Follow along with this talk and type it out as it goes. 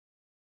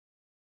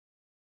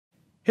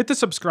Hit the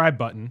subscribe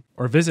button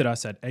or visit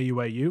us at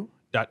auau.auanet.org.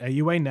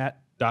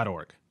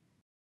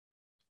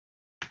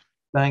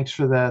 Thanks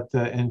for that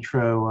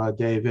intro,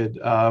 David.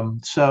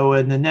 So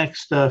in the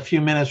next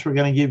few minutes, we're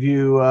going to give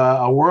you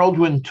a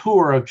whirlwind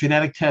tour of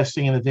genetic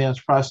testing in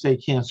advanced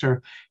prostate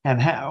cancer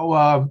and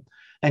how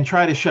and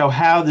try to show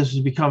how this has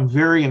become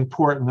very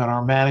important in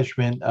our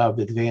management of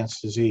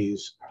advanced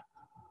disease.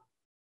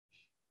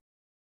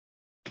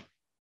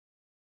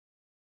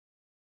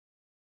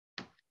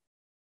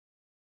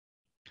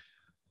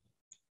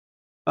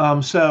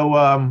 Oh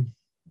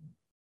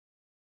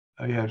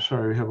yeah,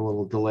 sorry, we have a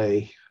little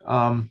delay.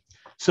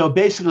 So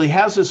basically,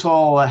 how's this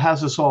all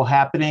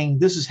happening?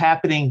 This is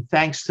happening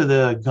thanks to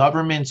the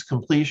government's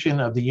completion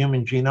of the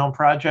Human Genome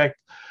Project.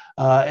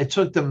 It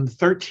took them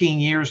 13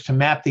 years to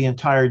map the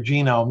entire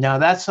genome. Now,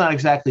 that's not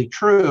exactly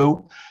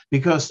true,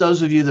 because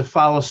those of you that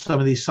follow some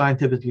of these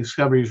scientific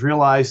discoveries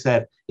realize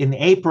that in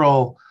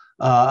April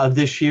of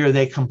this year,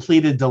 they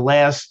completed the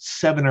last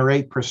 7 or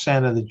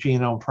 8% of the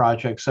Genome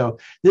Project. So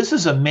this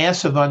is a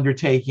massive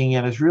undertaking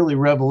and has really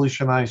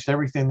revolutionized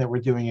everything that we're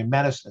doing in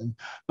medicine.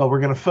 But we're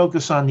going to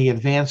focus on the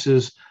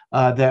advances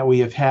that we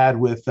have had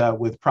with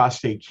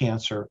prostate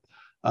cancer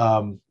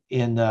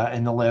in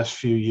the last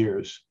few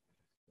years.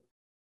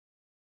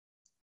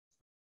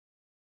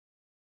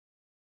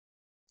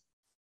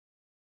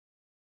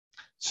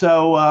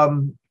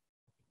 So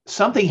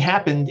something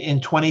happened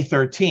in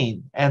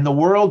 2013, and the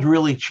world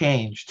really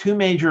changed. Two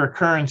major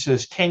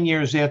occurrences 10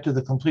 years after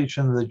the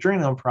completion of the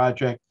Genome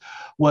Project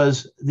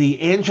was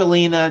the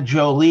Angelina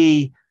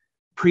Jolie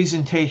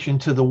presentation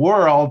to the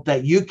world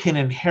that you can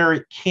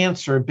inherit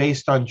cancer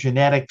based on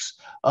genetics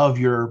of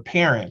your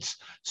parents.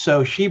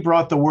 So she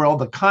brought the world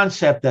the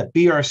concept that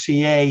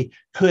BRCA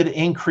could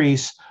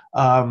increase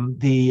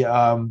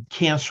the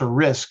cancer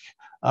risk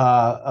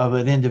of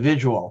an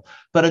individual.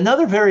 But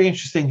another very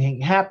interesting thing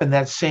happened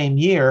that same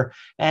year,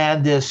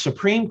 and the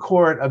Supreme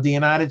Court of the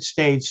United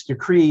States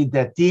decreed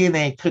that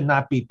DNA could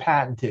not be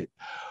patented.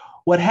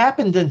 What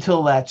happened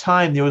until that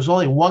time, there was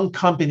only one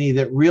company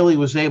that really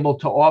was able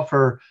to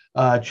offer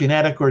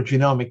genetic or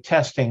genomic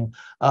testing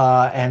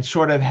and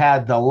sort of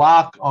had the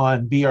lock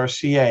on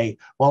BRCA.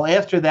 Well,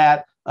 after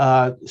that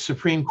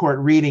Supreme Court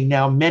reading,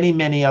 now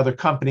many other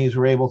companies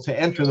were able to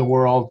enter the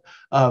world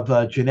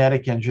of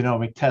genetic and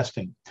genomic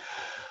testing.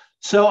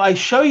 So I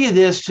show you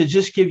this to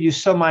just give you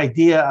some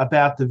idea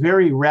about the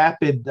very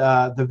rapid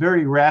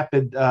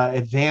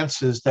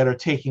advances that are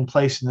taking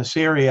place in this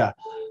area.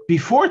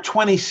 Before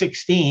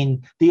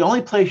 2016, the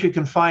only place you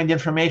can find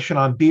information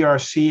on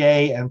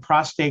BRCA and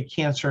prostate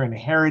cancer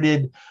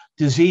inherited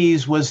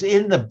disease was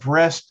in the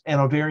breast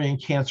and ovarian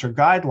cancer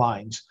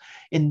guidelines.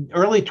 In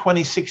early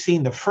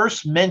 2016, the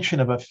first mention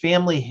of a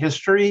family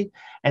history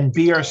and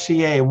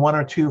BRCA 1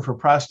 or 2 for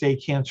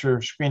prostate cancer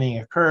screening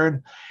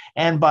occurred.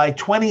 And by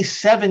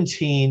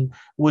 2017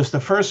 was the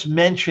first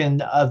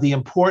mention of the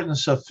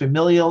importance of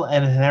familial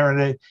and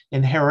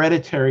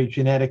hereditary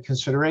genetic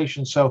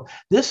considerations. So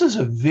this is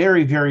a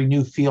very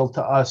new field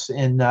to us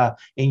in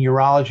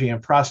urology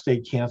and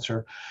prostate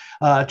cancer.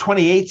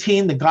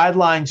 2018, the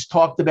guidelines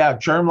talked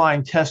about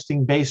germline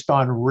testing based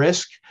on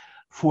risk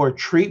for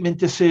treatment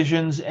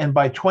decisions. And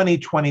by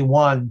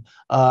 2021,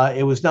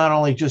 it was not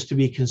only just to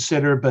be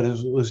considered, but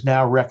it was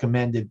now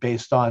recommended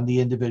based on the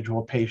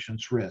individual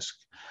patient's risk.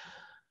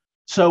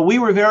 So we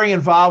were very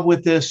involved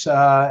with this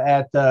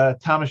at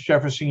Thomas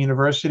Jefferson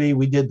University.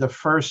 We did the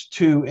first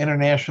 2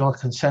 international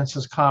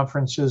consensus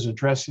conferences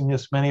addressing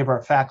this. Many of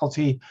our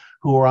faculty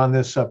who were on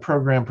this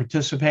program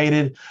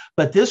participated.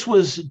 But this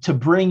was to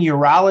bring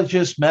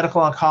urologists,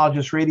 medical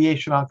oncologists,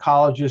 radiation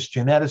oncologists,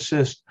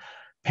 geneticists,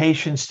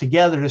 patients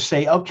together to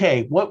say,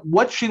 okay,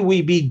 what should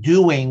we be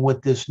doing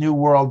with this new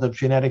world of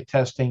genetic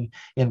testing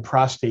in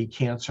prostate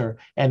cancer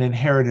and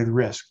inherited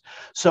risk?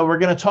 So we're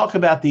going to talk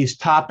about these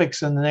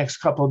topics in the next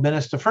couple of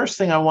minutes. The first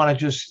thing I want to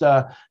just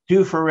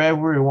do for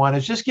everyone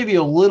is just give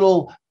you a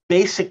little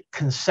basic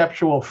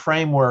conceptual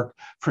framework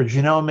for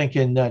genomic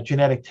and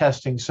genetic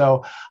testing.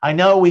 So I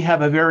know we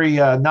have a very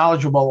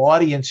knowledgeable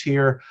audience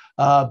here,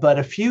 but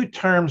a few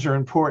terms are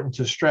important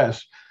to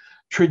stress.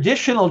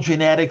 Traditional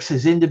genetics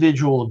is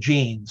individual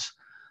genes.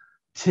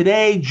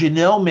 Today,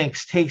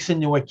 genomics takes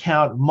into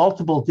account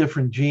multiple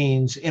different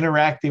genes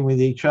interacting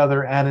with each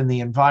other and in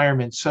the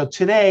environment. So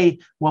today,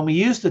 when we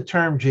use the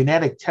term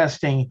genetic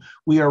testing,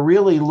 we are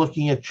really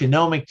looking at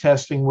genomic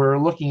testing. We're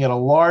looking at a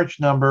large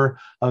number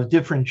of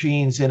different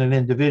genes in an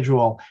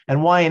individual.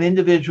 And while an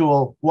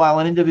individual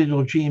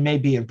gene may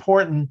be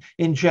important,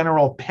 in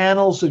general,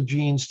 panels of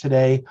genes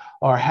today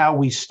are how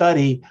we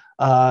study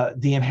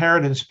the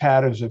inheritance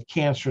patterns of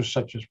cancers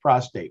such as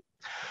prostate.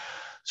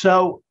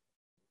 So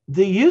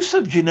the use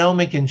of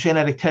genomic and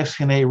genetic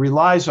testing today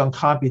relies on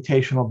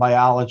computational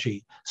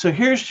biology. So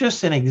here's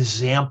just an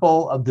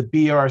example of the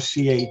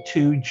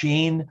BRCA2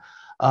 gene.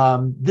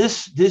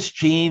 This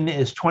gene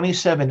is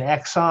 27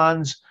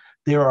 exons.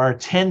 There are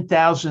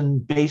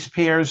 10,000 base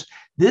pairs.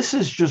 This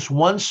is just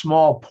one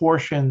small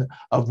portion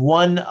of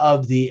one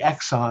of the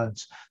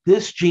exons.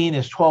 This gene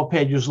is 12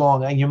 pages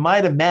long, and you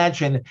might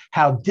imagine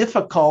how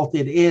difficult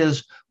it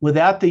is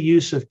without the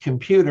use of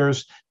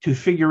computers to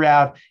figure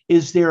out,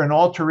 is there an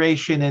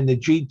alteration in the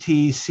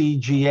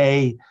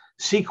GTCGA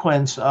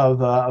sequence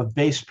of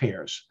base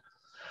pairs?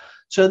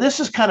 So this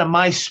is kind of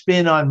my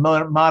spin on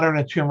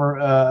modern tumor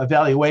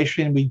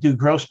evaluation. We do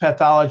gross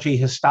pathology,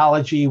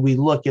 histology. We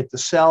look at the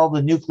cell,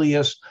 the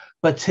nucleus.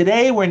 But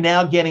today we're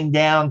now getting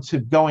down to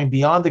going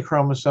beyond the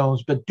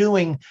chromosomes, but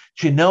doing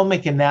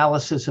genomic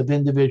analysis of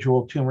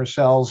individual tumor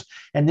cells.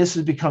 And this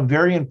has become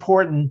very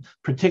important,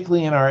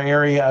 particularly in our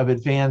area of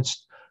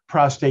advanced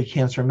prostate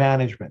cancer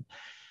management.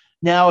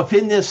 Now, if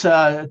in this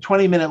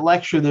 20-minute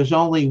lecture, there's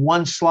only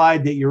one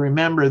slide that you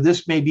remember,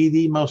 this may be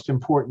the most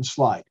important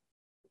slide.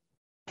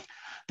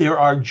 There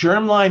are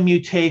germline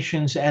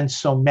mutations and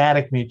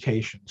somatic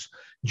mutations.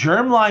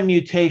 Germline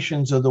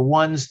mutations are the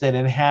ones that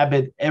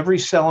inhabit every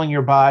cell in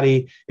your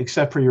body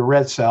except for your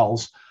red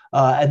cells,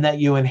 and that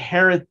you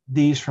inherit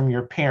these from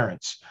your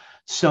parents.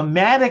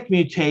 Somatic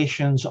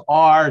mutations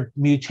are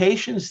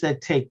mutations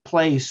that take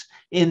place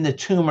in the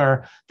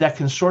tumor that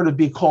can sort of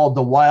be called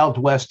the Wild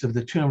West of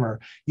the tumor.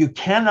 You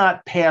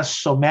cannot pass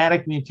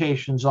somatic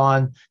mutations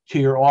on to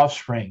your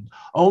offspring.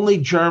 Only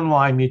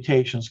germline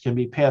mutations can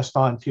be passed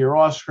on to your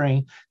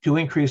offspring to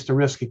increase the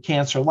risk of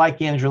cancer,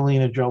 like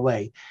Angelina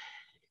Jolie.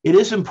 It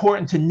is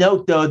important to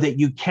note, though, that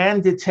you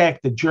can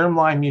detect the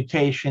germline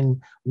mutation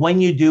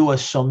when you do a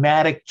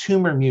somatic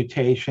tumor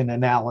mutation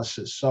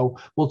analysis. So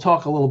we'll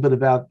talk a little bit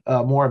about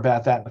more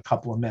about that in a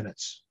couple of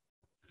minutes.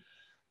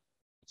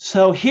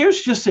 So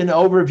here's just an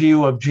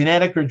overview of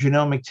genetic or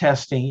genomic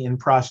testing in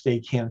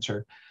prostate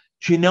cancer.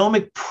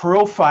 Genomic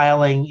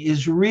profiling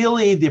is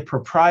really the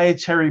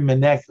proprietary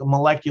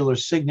molecular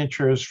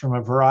signatures from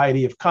a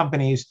variety of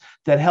companies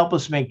that help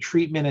us make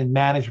treatment and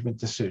management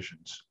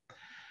decisions.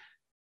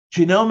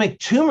 Genomic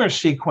tumor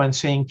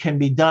sequencing can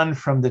be done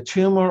from the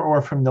tumor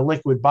or from the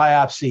liquid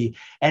biopsy,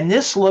 and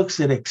this looks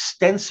at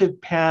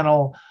extensive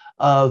panel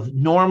of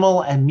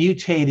normal and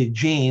mutated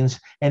genes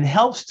and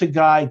helps to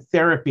guide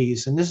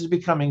therapies. And this is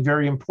becoming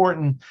very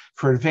important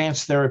for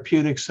advanced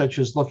therapeutics, such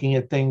as looking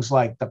at things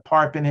like the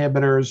PARP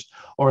inhibitors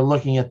or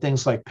looking at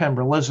things like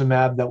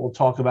pembrolizumab that we'll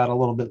talk about a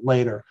little bit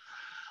later.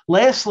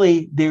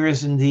 Lastly, there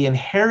is the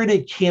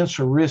inherited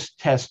cancer risk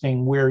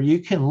testing, where you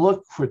can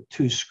look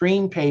to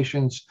screen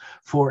patients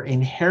for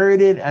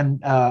inherited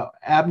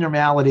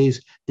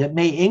abnormalities that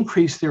may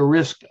increase their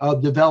risk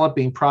of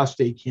developing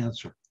prostate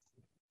cancer.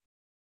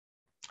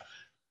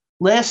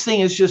 Last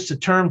thing is just a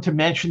term to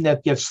mention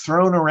that gets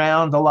thrown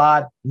around a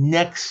lot: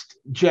 next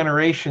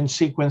generation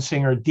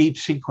sequencing or deep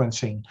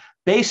sequencing.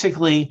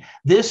 Basically,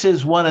 this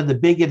is one of the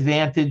big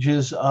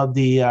advantages of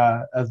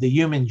the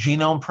Human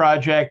Genome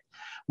Project.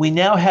 We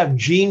now have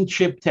gene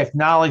chip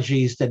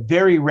technologies that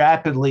very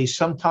rapidly,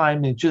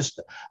 sometime in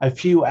just a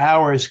few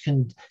hours,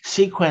 can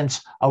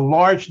sequence a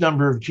large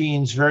number of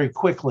genes very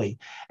quickly.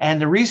 And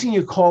the reason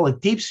you call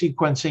it deep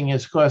sequencing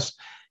is because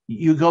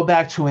you go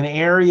back to an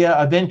area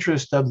of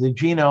interest of the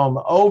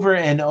genome over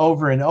and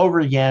over and over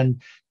again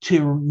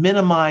to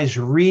minimize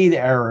read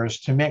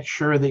errors, to make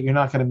sure that you're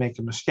not going to make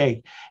a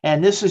mistake.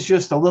 And this is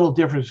just a little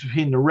difference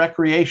between the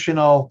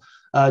recreational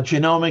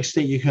genomics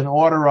that you can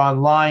order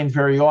online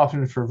very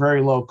often for very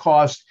low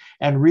cost,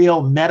 and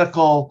real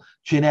medical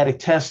genetic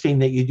testing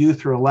that you do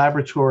through a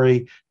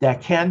laboratory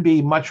that can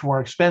be much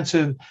more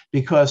expensive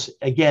because,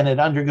 again, it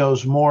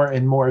undergoes more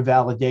and more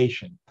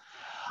validation.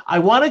 I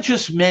want to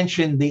just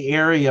mention the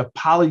area of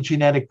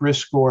polygenetic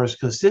risk scores,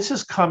 because this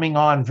is coming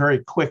on very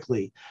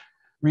quickly.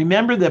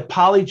 Remember that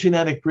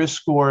polygenetic risk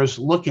scores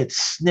look at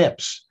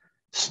SNPs.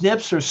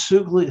 SNPs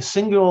are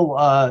single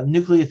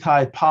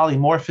nucleotide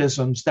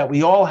polymorphisms that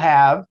we all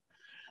have,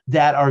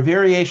 that are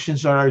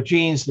variations on our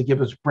genes that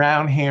give us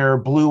brown hair,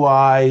 blue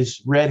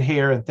eyes, red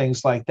hair, and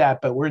things like that.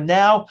 But we're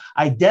now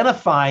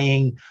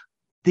identifying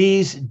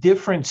these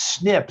different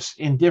SNPs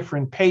in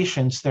different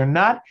patients. They're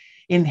not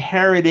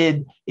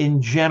inherited in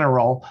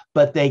general,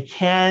 but they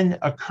can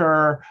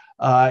occur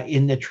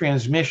in the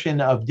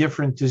transmission of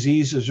different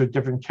diseases or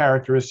different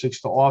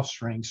characteristics to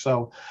offspring.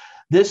 So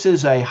this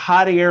is a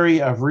hot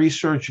area of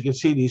research. You can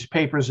see these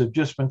papers have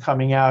just been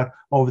coming out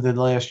over the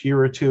last year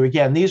or two.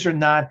 Again, these are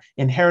not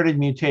inherited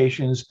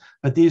mutations,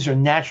 but these are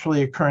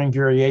naturally occurring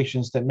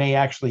variations that may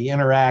actually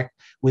interact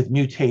with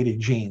mutated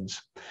genes.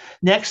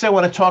 Next, I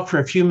want to talk for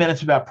a few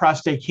minutes about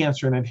prostate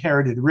cancer and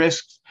inherited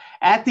risks.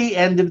 At the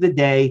end of the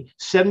day,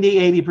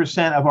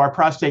 70–80% of our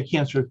prostate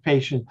cancer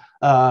patient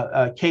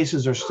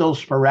cases are still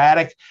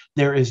sporadic.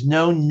 There is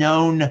no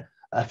known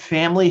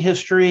family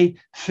history.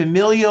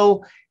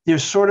 Familial,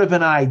 there's sort of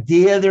an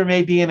idea there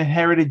may be an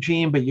inherited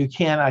gene, but you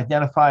can't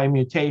identify a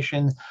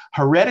mutation.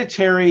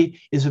 Hereditary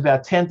is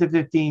about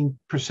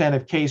 10–15%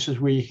 of cases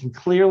where you can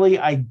clearly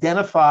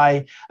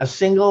identify a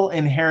single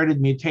inherited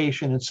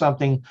mutation in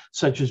something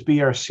such as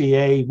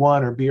BRCA1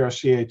 or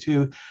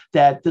BRCA2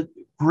 that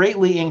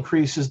greatly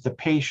increases the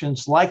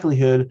patient's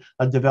likelihood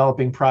of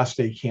developing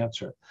prostate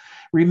cancer.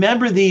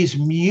 Remember, these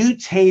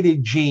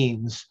mutated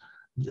genes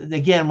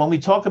Again, when we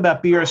talk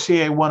about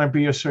BRCA1 or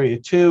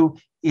BRCA2,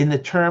 in the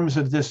terms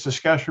of this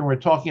discussion, we're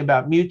talking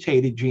about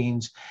mutated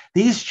genes.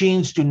 These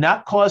genes do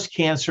not cause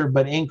cancer,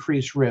 but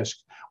increase risk.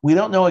 We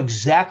don't know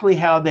exactly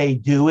how they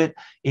do it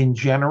in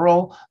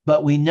general,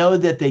 but we know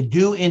that they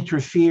do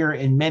interfere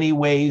in many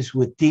ways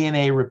with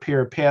DNA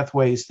repair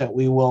pathways that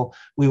we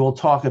will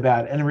talk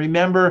about. And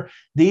remember,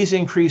 these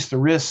increase the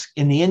risk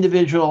in the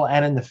individual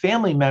and in the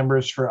family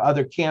members for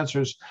other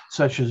cancers,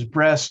 such as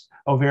breast,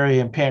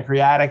 ovarian,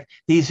 pancreatic.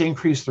 These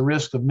increase the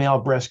risk of male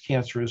breast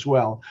cancer as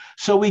well.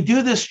 So we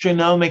do this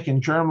genomic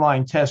and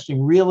germline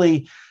testing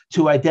really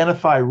to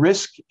identify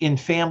risk in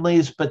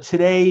families, but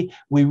today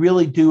we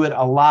really do it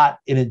a lot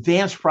in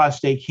advanced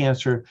prostate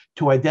cancer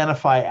to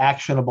identify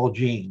actionable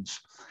genes.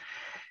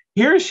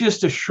 Here's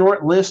just a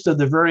short list of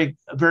the very,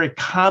 very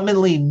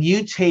commonly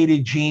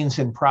mutated genes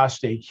in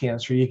prostate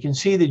cancer. You can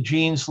see the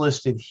genes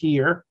listed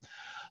here.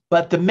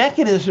 But the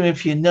mechanism,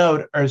 if you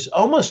note, is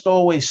almost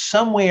always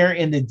somewhere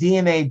in the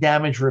DNA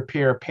damage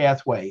repair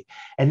pathway.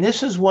 And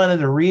this is one of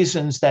the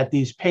reasons that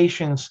these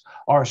patients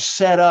are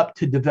set up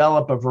to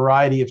develop a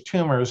variety of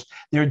tumors.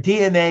 Their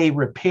DNA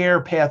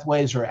repair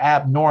pathways are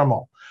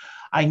abnormal.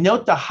 I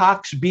note the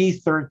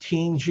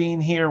HOXB13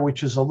 gene here,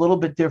 which is a little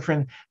bit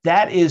different.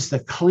 That is the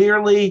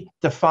clearly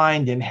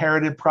defined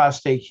inherited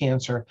prostate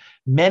cancer.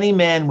 Many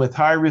men with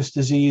high-risk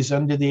disease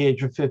under the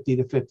age of 50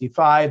 to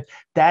 55,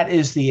 that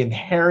is the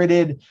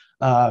inherited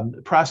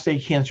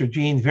prostate cancer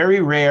gene.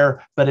 Very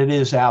rare, but it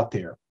is out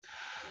there.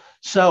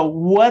 So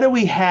what do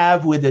we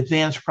have with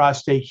advanced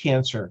prostate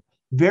cancer?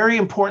 Very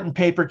important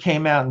paper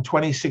came out in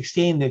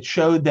 2016 that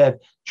showed that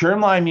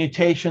germline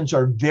mutations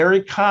are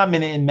very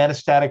common in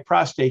metastatic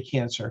prostate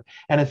cancer.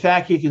 And in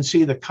fact, you can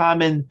see the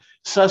common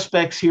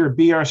suspects here,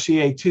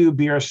 BRCA2,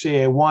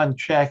 BRCA1,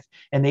 check,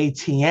 and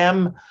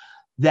ATM,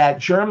 that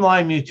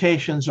germline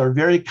mutations are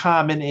very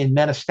common in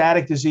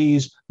metastatic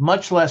disease,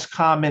 much less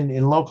common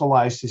in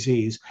localized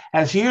disease.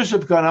 As years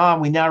have gone on,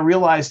 we now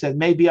realize that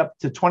maybe up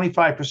to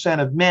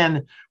 25% of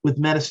men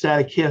with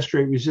metastatic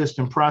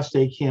castrate-resistant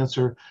prostate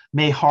cancer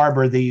may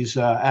harbor these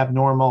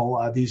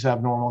abnormal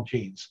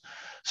genes.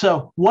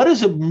 So what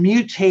does a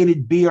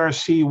mutated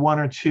BRCA1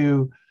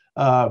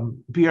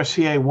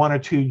 or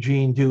 2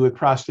 gene do with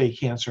prostate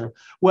cancer?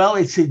 Well,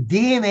 it's a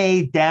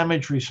DNA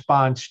damage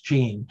response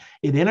gene.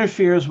 It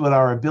interferes with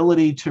our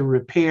ability to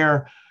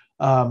repair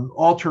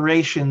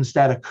alterations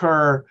that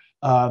occur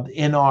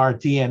in our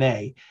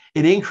DNA.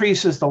 It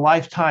increases the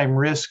lifetime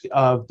risk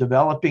of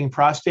developing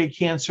prostate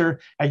cancer.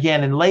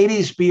 Again, in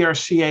ladies,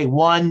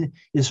 BRCA1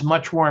 is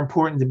much more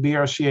important than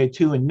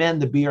BRCA2. In men,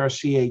 the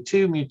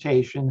BRCA2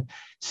 mutation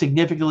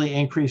significantly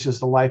increases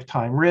the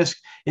lifetime risk.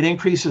 It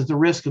increases the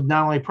risk of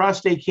not only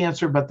prostate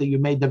cancer, but that you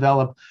may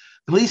develop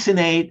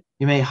gleasonate,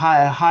 you may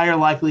have a higher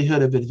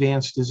likelihood of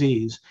advanced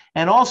disease.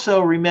 And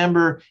also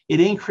remember, it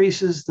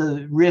increases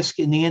the risk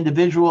in the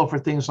individual for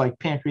things like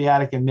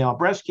pancreatic and male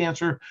breast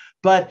cancer.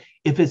 But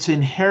if it's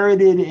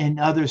inherited in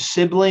other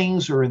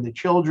siblings or in the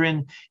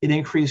children, it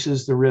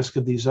increases the risk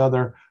of these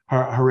other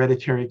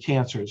hereditary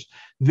cancers.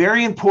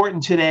 Very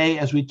important today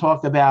as we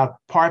talk about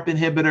PARP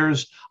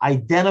inhibitors,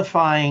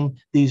 identifying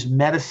these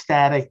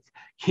metastatic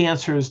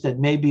cancers that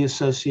may be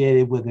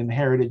associated with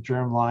inherited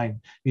germline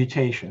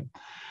mutation.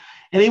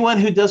 Anyone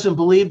who doesn't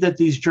believe that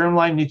these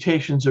germline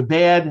mutations are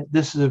bad,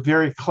 this is a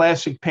very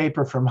classic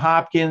paper from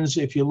Hopkins.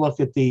 If you look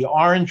at the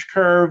orange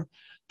curve,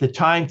 the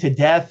time to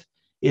death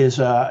is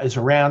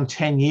around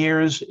 10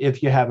 years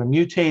if you have a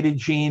mutated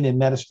gene in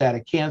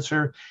metastatic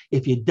cancer.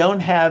 If you don't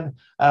have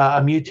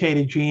a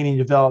mutated gene and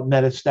you develop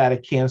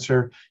metastatic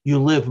cancer, you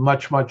live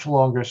much, much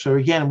longer. So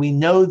again, we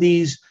know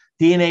these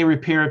DNA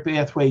repair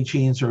pathway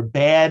genes are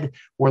bad.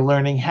 We're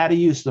learning how to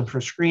use them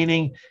for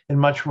screening and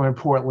much more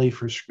importantly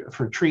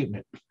for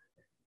treatment.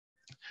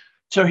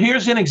 So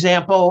here's an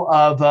example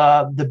of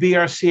the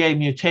BRCA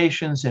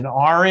mutations in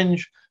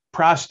orange: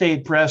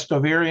 prostate, breast,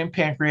 ovarian,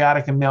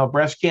 pancreatic, and male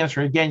breast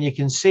cancer. Again, you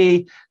can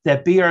see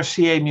that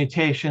BRCA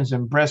mutations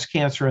in breast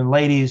cancer in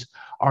ladies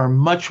are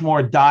much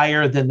more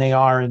dire than they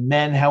are in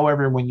men.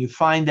 However, when you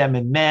find them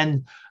in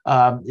men,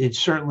 it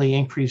certainly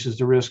increases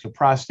the risk of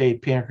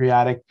prostate,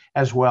 pancreatic,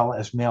 as well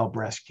as male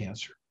breast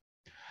cancer.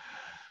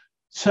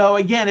 So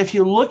again, if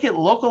you look at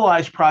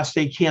localized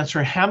prostate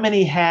cancer, how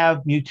many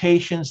have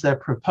mutations that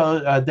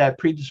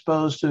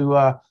predispose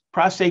to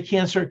prostate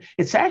cancer?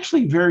 It's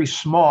actually very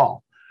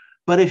small.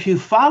 But if you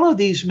follow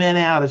these men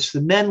out, it's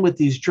the men with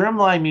these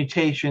germline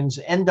mutations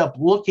end up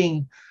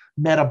looking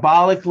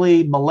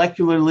metabolically,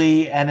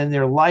 molecularly, and in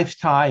their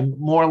lifetime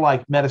more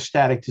like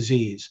metastatic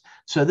disease.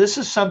 So this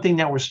is something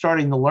that we're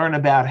starting to learn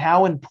about.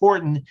 How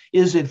important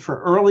is it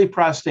for early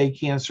prostate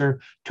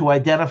cancer to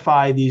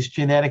identify these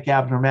genetic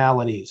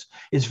abnormalities?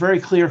 It's very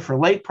clear for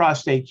late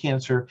prostate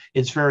cancer,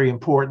 it's very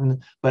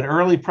important, but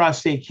early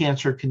prostate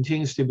cancer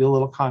continues to be a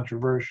little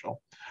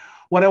controversial.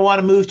 What I want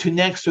to move to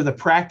next are the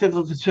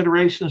practical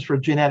considerations for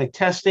genetic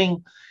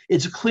testing.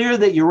 It's clear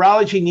that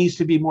urology needs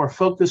to be more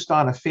focused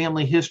on a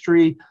family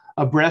history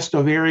of breast,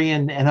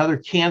 ovarian, and other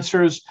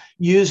cancers.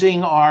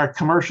 Using our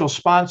commercial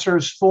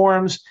sponsors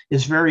forms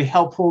is very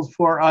helpful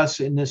for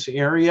us in this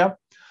area.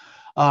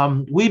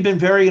 We've been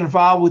very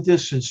involved with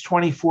this since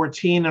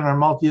 2014 in our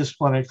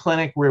multidisciplinary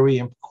clinic, where we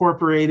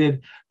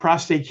incorporated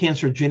prostate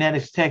cancer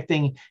genetics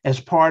testing as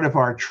part of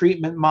our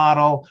treatment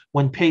model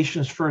when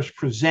patients first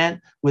present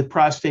with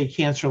prostate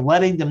cancer,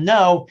 letting them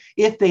know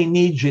if they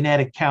need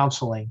genetic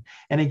counseling.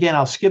 And again,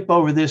 I'll skip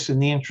over this in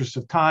the interest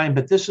of time,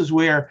 but this is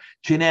where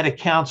genetic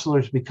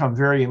counselors become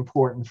very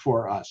important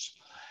for us.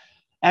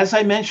 As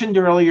I mentioned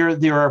earlier,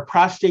 there are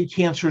prostate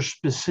cancer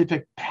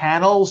specific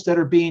panels that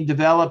are being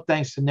developed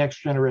thanks to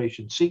next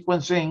generation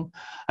sequencing.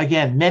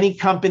 Again, many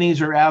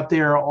companies are out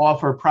there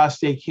offer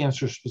prostate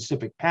cancer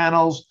specific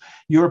panels.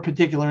 Your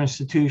particular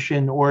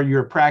institution or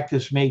your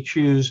practice may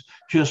choose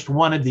just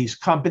one of these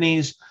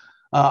companies.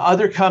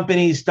 Other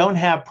companies don't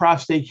have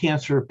prostate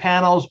cancer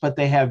panels, but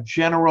they have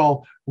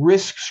general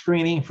risk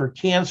screening for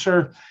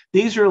cancer.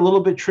 These are a little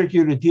bit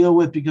trickier to deal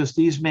with because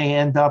these may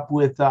end up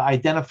with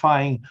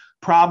identifying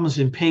problems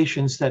in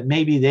patients that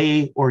maybe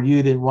they or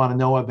you didn't want to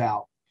know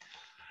about.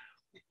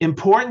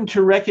 Important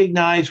to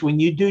recognize when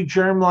you do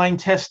germline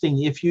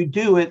testing, if you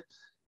do it,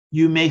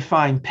 you may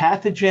find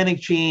pathogenic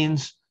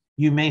genes,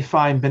 you may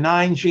find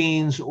benign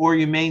genes, or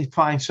you may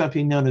find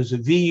something known as a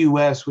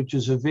VUS, which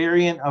is a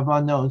variant of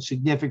unknown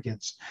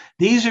significance.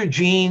 These are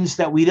genes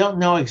that we don't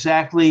know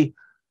exactly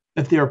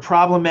if they're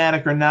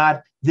problematic or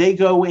not. They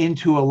go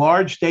into a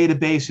large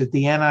database at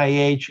the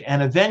NIH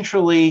and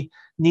eventually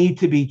need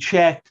to be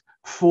checked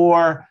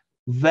for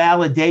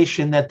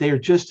validation that they're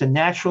just a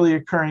naturally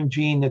occurring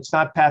gene that's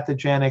not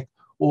pathogenic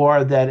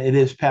or that it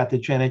is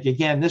pathogenic.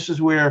 Again, this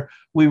is where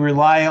we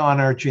rely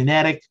on our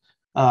genetic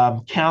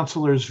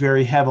counselors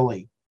very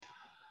heavily.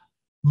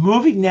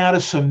 Moving now to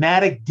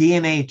somatic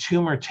DNA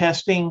tumor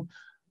testing.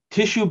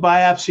 Tissue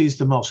biopsy is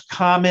the most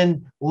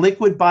common.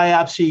 Liquid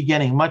biopsy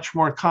getting much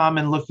more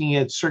common, looking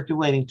at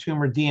circulating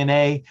tumor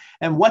DNA.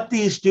 And what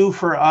these do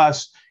for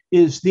us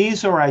is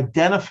these are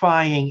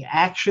identifying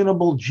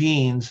actionable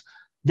genes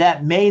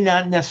that may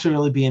not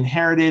necessarily be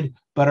inherited,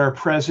 but are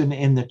present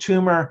in the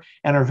tumor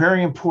and are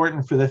very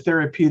important for the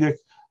therapeutic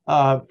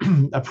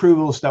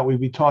approvals that we'll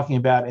be talking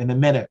about in a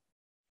minute.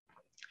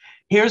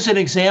 Here's an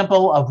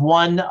example of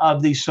one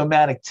of the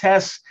somatic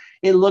tests.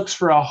 It looks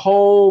for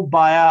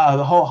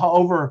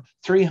over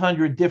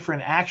 300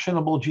 different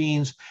actionable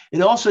genes.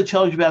 It also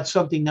tells you about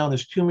something known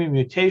as tumor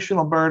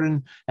mutational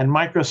burden and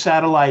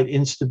microsatellite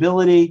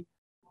instability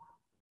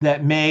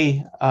that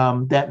may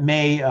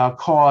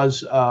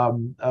cause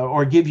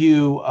or give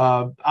you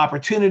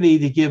opportunity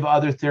to give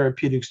other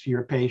therapeutics to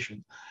your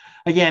patient.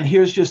 Again,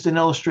 here's just an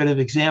illustrative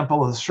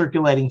example of the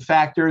circulating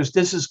factors.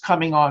 This is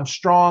coming on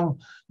strong,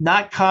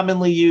 not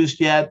commonly used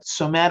yet.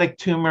 Somatic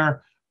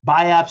tumor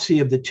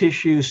biopsy of the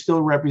tissue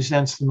still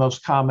represents the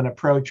most common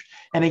approach.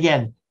 And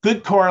again,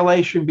 good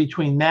correlation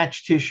between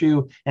matched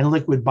tissue and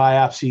liquid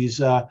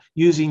biopsies,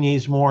 using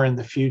these more in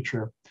the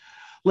future.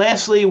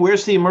 Lastly,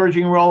 where's the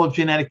emerging role of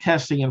genetic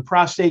testing in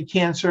prostate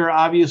cancer?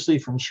 Obviously,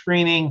 from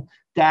screening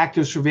to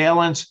active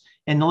surveillance.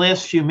 In the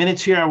last few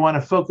minutes here, I want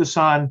to focus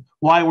on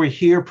why we're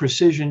here,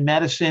 precision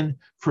medicine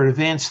for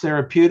advanced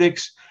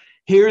therapeutics.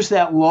 Here's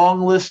that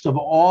long list of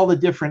all the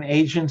different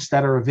agents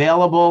that are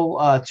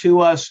available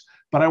to us,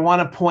 but I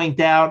want to point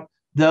out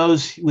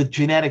those with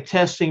genetic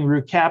testing: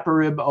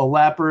 rucaparib,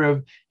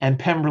 olaparib, and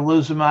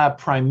pembrolizumab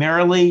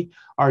primarily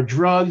are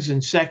drugs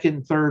in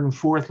second, third, and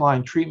fourth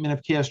line treatment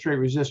of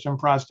castrate-resistant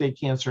prostate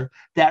cancer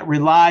that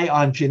rely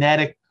on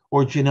genetic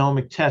or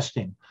genomic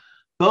testing.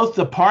 Both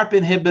the PARP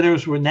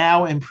inhibitors were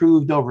now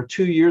improved over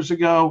 2 years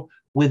ago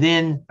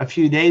within a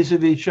few days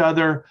of each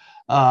other.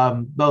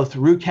 Both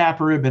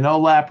rucaparib and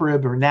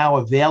olaparib are now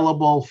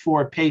available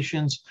for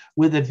patients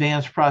with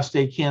advanced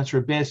prostate cancer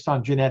based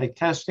on genetic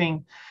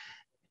testing.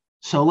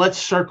 So let's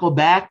circle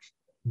back.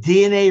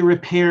 DNA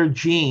repair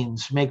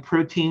genes make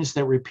proteins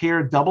that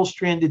repair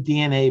double-stranded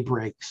DNA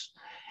breaks.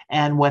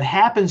 And what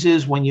happens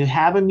is when you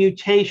have a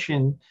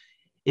mutation,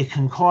 it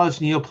can cause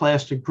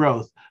neoplastic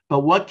growth.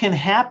 But what can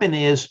happen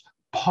is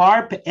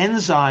PARP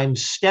enzymes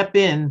step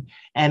in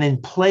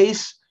and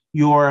place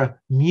your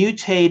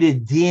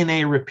mutated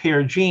DNA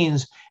repair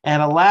genes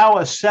and allow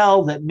a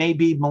cell that may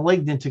be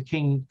malignant to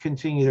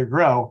continue to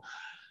grow.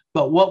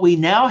 But what we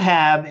now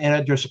have at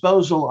our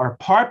disposal are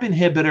PARP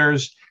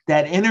inhibitors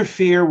that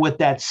interfere with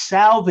that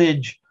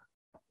salvage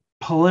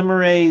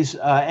polymerase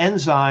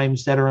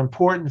enzymes that are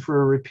important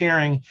for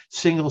repairing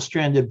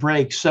single-stranded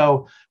breaks.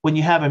 So when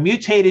you have a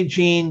mutated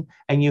gene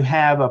and you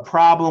have a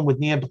problem with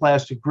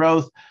neoplastic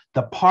growth,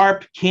 the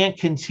PARP can't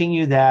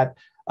continue that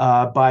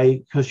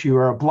because you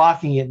are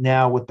blocking it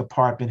now with the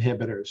PARP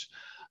inhibitors.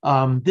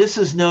 This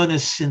is known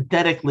as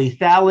synthetic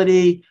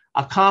lethality,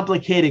 a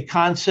complicated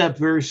concept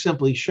very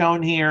simply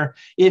shown here.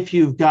 If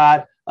you've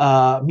got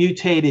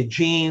mutated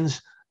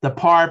genes, the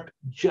PARP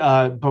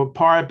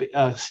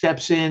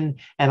steps in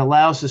and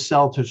allows the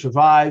cell to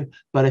survive.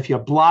 But if you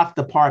block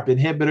the PARP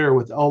inhibitor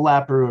with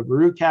olaparib or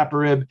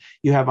rucaparib,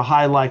 you have a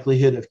high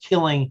likelihood of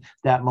killing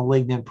that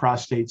malignant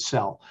prostate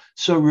cell.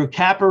 So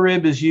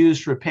rucaparib is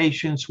used for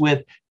patients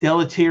with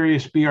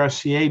deleterious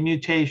BRCA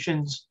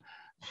mutations.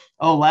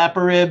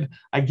 Olaparib,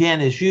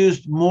 again, is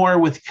used more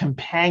with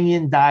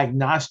companion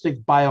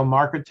diagnostic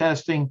biomarker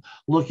testing,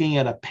 looking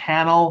at a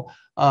panel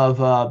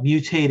of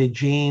mutated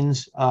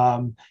genes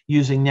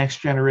using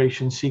next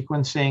generation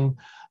sequencing.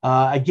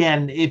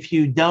 Again, if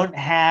you don't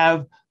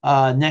have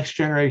next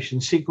generation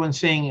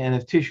sequencing and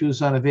if tissue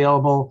is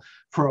unavailable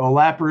for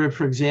olaparib,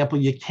 for example,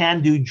 you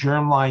can do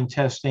germline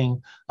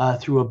testing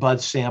through a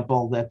blood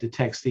sample that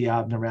detects the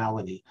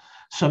abnormality.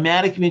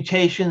 Somatic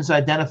mutations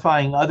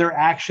identifying other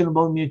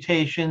actionable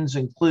mutations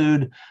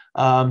include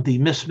the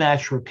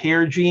mismatch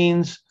repair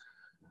genes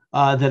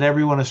that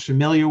everyone is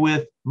familiar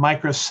with.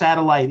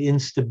 Microsatellite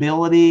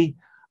instability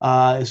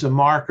is a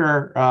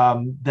marker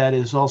that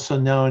is also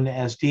known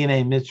as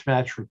DNA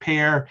mismatch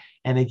repair.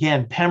 And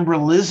again,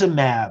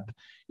 pembrolizumab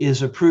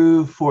is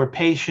approved for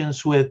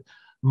patients with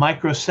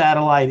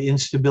microsatellite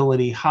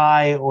instability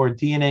high or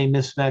DNA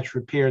mismatch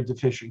repair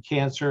deficient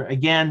cancer.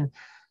 Again,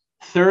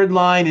 third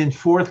line and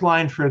fourth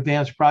line for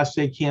advanced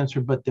prostate cancer,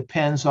 but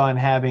depends on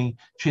having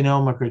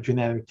genomic or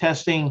genetic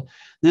testing.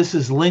 This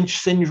is Lynch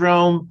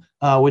syndrome,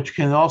 which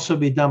can also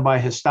be done by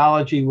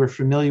histology. We're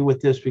familiar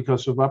with this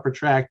because of upper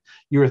tract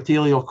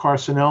urothelial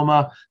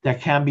carcinoma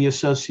that can be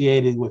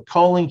associated with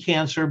colon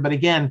cancer. But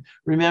again,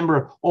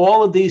 remember,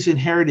 all of these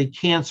inherited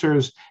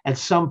cancers at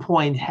some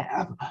point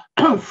have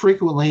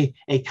frequently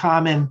a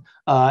common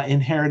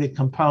inherited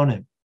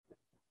component.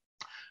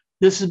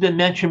 This has been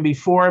mentioned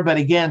before, but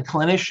again,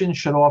 clinicians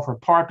should offer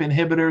PARP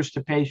inhibitors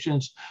to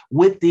patients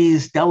with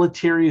these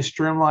deleterious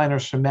germline or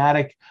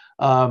somatic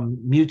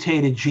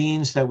mutated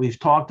genes that we've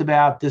talked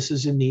about. This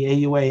is in the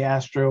AUA,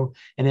 ASTRO,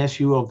 and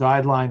SUO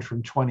guideline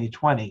from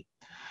 2020.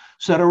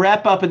 So to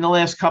wrap up in the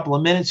last couple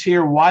of minutes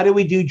here, why do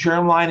we do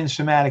germline and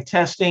somatic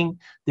testing?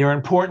 They're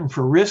important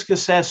for risk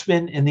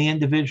assessment in the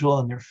individual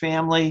and their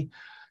family.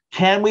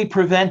 Can we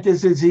prevent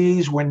this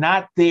disease? We're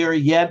not there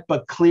yet,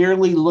 but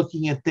clearly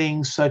looking at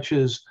things such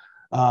as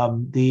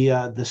the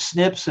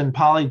SNPs and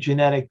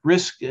polygenetic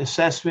risk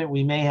assessment,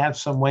 we may have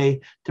some way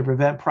to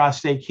prevent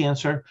prostate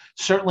cancer.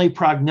 Certainly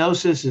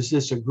prognosis, is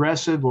this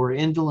aggressive or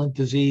indolent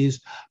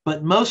disease?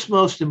 But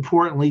most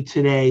importantly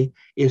today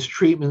is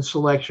treatment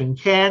selection.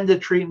 Can the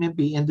treatment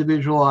be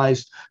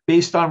individualized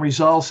based on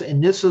results?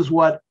 And this is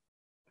what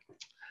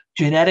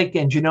genetic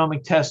and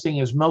genomic testing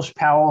is most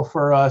powerful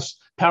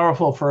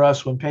for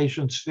us when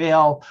patients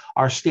fail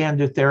our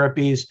standard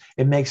therapies.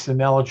 It makes them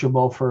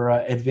eligible for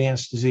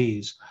advanced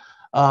disease.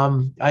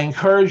 I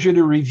encourage you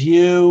to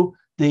review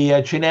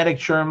the genetic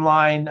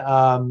germline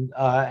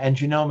and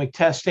genomic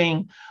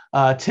testing.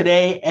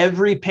 Today,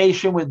 every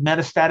patient with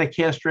metastatic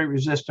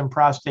castrate-resistant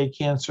prostate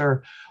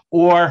cancer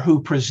or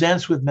who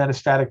presents with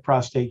metastatic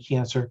prostate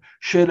cancer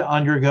should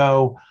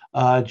undergo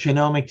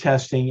genomic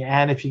testing.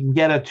 And if you can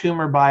get a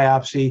tumor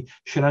biopsy,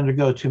 should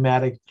undergo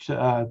somatic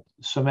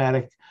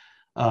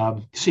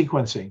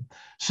sequencing.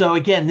 So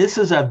again, this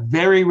is a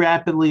very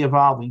rapidly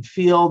evolving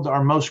field.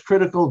 Our most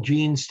critical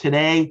genes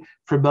today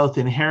for both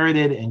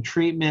inherited and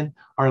treatment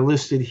are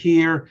listed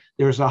here.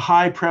 There's a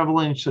high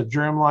prevalence of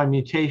germline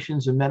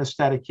mutations in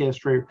metastatic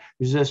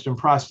castrate-resistant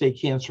prostate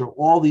cancer.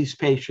 All these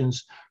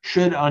patients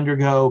should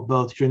undergo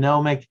both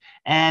genomic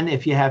and,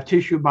 if you have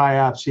tissue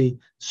biopsy,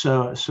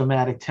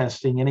 somatic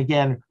testing. And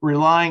again,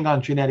 relying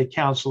on genetic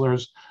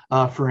counselors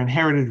for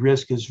inherited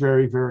risk is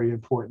very, very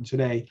important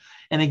today.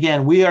 And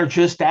again, we are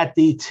just at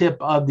the tip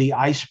of the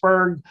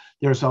iceberg.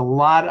 There's a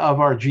lot of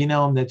our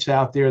genome that's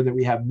out there that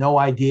we have no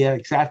idea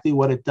exactly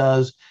what it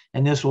does.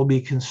 And this will be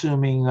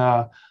consuming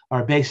our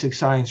basic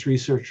science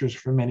researchers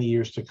for many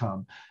years to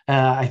come.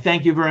 I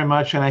thank you very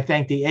much. And I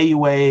thank the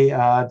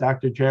AUA,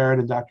 Dr. Jarrett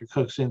and Dr.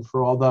 Cookson,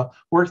 for all the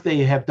work they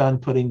have done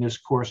putting this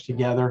course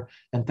together.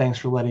 And thanks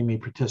for letting me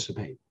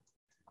participate.